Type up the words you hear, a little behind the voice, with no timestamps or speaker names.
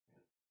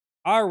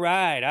All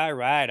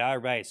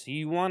right. So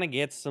you want to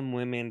get some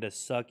women to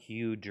suck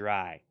you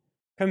dry,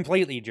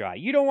 completely dry.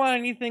 You don't want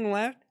anything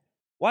left.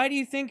 Why do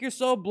you think you're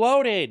so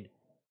bloated?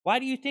 Why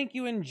do you think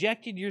you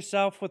injected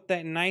yourself with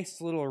that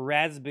nice little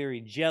raspberry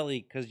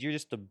jelly? Because you're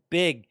just a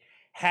big,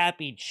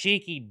 happy,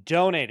 cheeky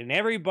donut, and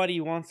everybody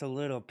wants a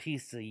little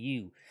piece of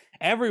you.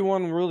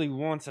 Everyone really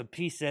wants a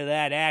piece of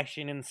that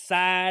action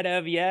inside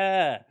of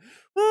ya.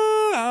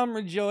 Woo, I'm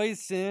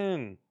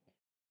rejoicing.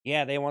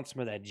 Yeah, they want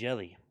some of that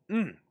jelly.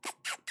 And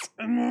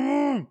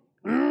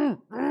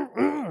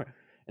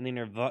then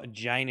her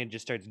vagina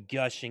just starts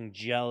gushing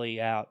jelly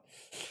out.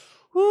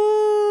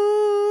 Woo!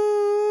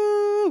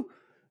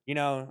 You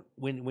know,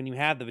 when you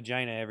have the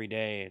vagina every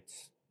day,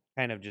 it's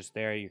kind of just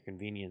there at your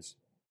convenience.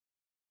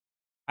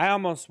 I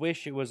almost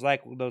wish it was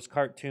like those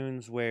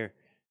cartoons where,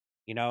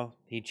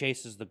 he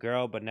chases the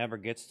girl but never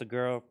gets the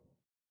girl.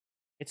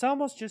 It's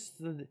almost just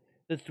the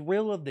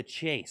thrill of the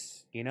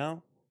chase,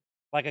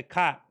 like a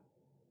cop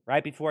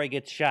right before he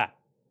gets shot.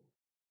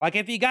 Like,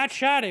 if he got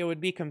shot, it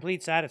would be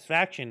complete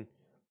satisfaction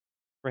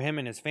for him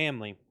and his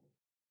family.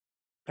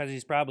 Because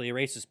he's probably a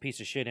racist piece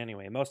of shit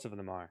anyway. Most of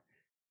them are.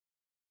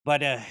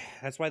 But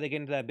that's why they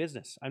get into that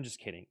business. I'm just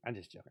kidding. I'm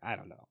just joking. I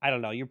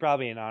don't know. You're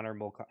probably an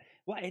honorable cop.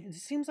 Well, it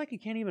seems like you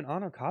can't even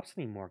honor cops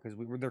anymore because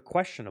they're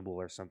questionable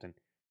or something.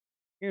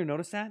 You ever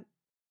notice that?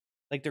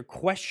 Like, they're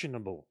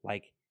questionable.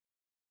 Like,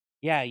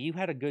 yeah, you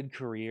had a good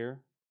career,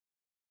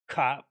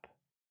 cop.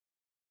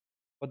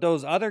 But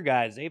those other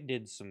guys,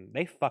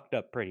 they fucked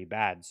up pretty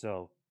bad.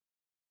 So,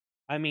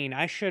 I mean,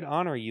 I should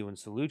honor you and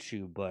salute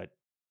you, but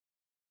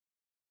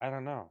I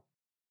don't know.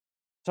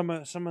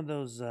 Some of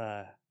those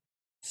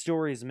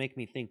stories make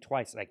me think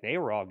twice. Like, they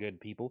were all good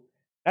people.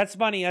 That's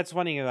funny. That's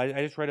funny.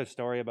 I just read a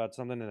story about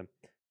something.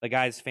 The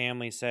guy's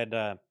family said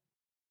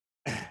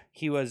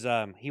he was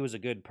a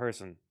good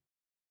person.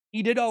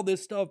 He did all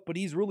this stuff, but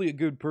he's really a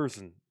good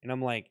person. And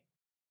I'm like,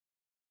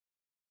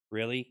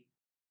 really?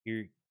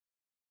 You're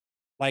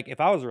like,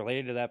 if I was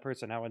related to that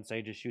person, I would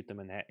say just shoot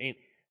them in the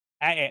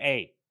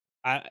head.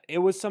 It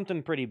was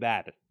something pretty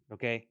bad,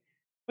 okay?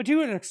 But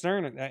to an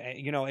extent,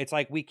 it's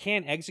like we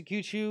can't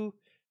execute you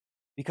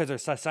because our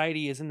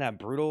society isn't that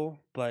brutal.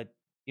 But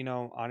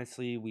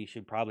honestly, we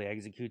should probably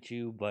execute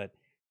you. But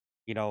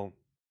you know,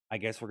 I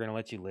guess we're gonna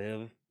let you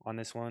live on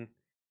this one.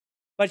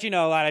 But a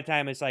lot of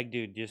time it's like,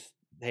 dude, just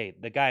hey,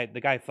 the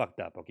guy fucked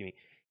up. Okay,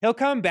 he'll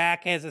come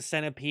back as a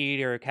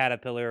centipede or a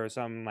caterpillar or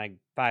something like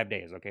 5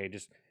 days. Okay,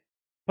 just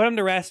put him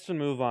to rest and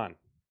move on.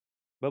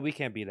 But we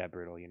can't be that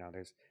brutal.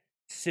 There's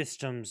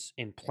systems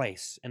in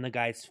place, and the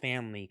guy's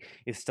family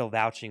is still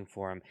vouching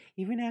for him,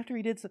 even after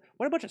he did so.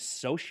 What a bunch of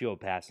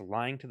sociopaths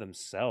lying to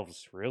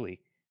themselves, really.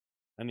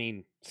 I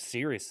mean,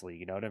 seriously,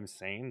 you know what I'm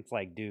saying? It's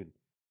like, dude,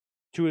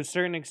 to a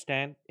certain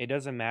extent, it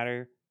doesn't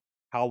matter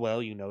how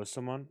well you know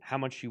someone, how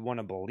much you want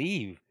to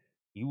believe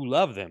you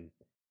love them.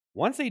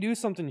 Once they do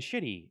something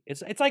shitty,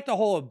 it's like the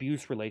whole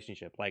abuse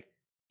relationship. Like,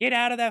 get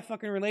out of that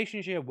fucking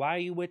relationship. Why are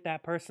you with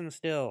that person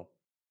still?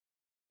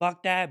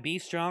 Fuck that. Be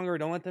stronger.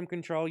 Don't let them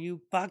control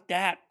you. Fuck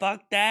that.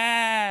 Fuck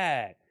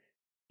that.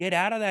 Get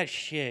out of that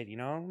shit,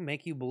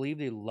 Make you believe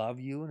they love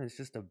you and it's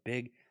just a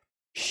big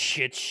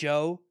shit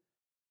show.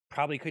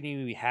 Probably couldn't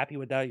even be happy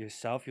without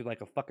yourself. You're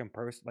like a fucking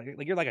person.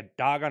 Like you're like a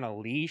dog on a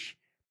leash.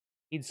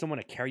 Need someone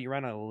to carry you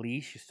around on a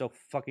leash. You're so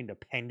fucking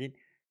dependent.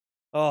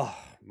 Oh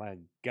my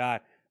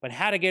god. But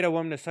how to get a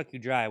woman to suck you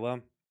dry? Well,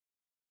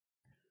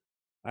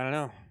 I don't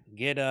know.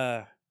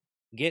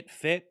 Get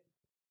fit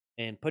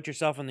and put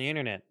yourself on the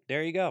internet.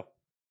 There you go.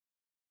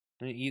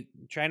 You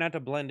try not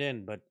to blend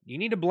in, but you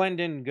need to blend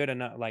in good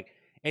enough. Like,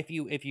 if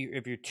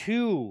you're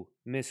too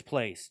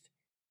misplaced,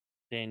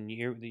 then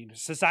the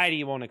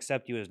society won't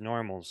accept you as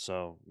normal.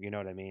 So you know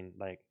what I mean.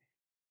 Like,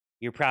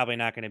 you're probably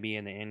not going to be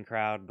in the in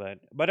crowd.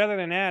 But other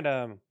than that,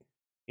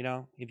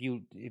 if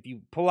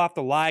you pull off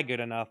the lie good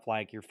enough,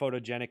 like you're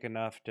photogenic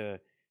enough to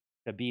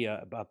be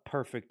a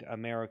perfect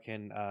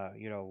American,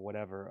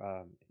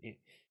 whatever.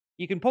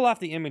 You can pull off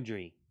the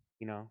imagery.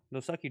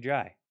 They'll suck you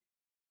dry.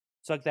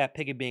 Suck that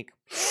piggy bink.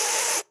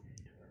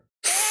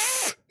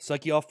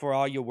 Suck you off for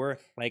all you're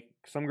worth. Like,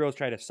 some girls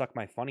try to suck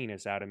my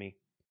funniness out of me.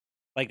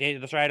 Like,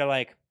 they'll try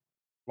to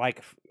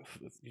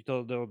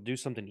they'll do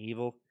something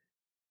evil,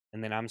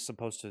 and then I'm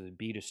supposed to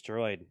be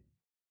destroyed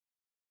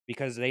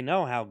because they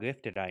know how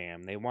gifted I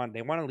am. They want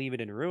to leave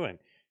it in ruin.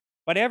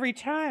 But every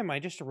time I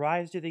just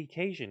rise to the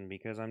occasion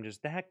because I'm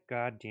just that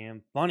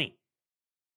goddamn funny.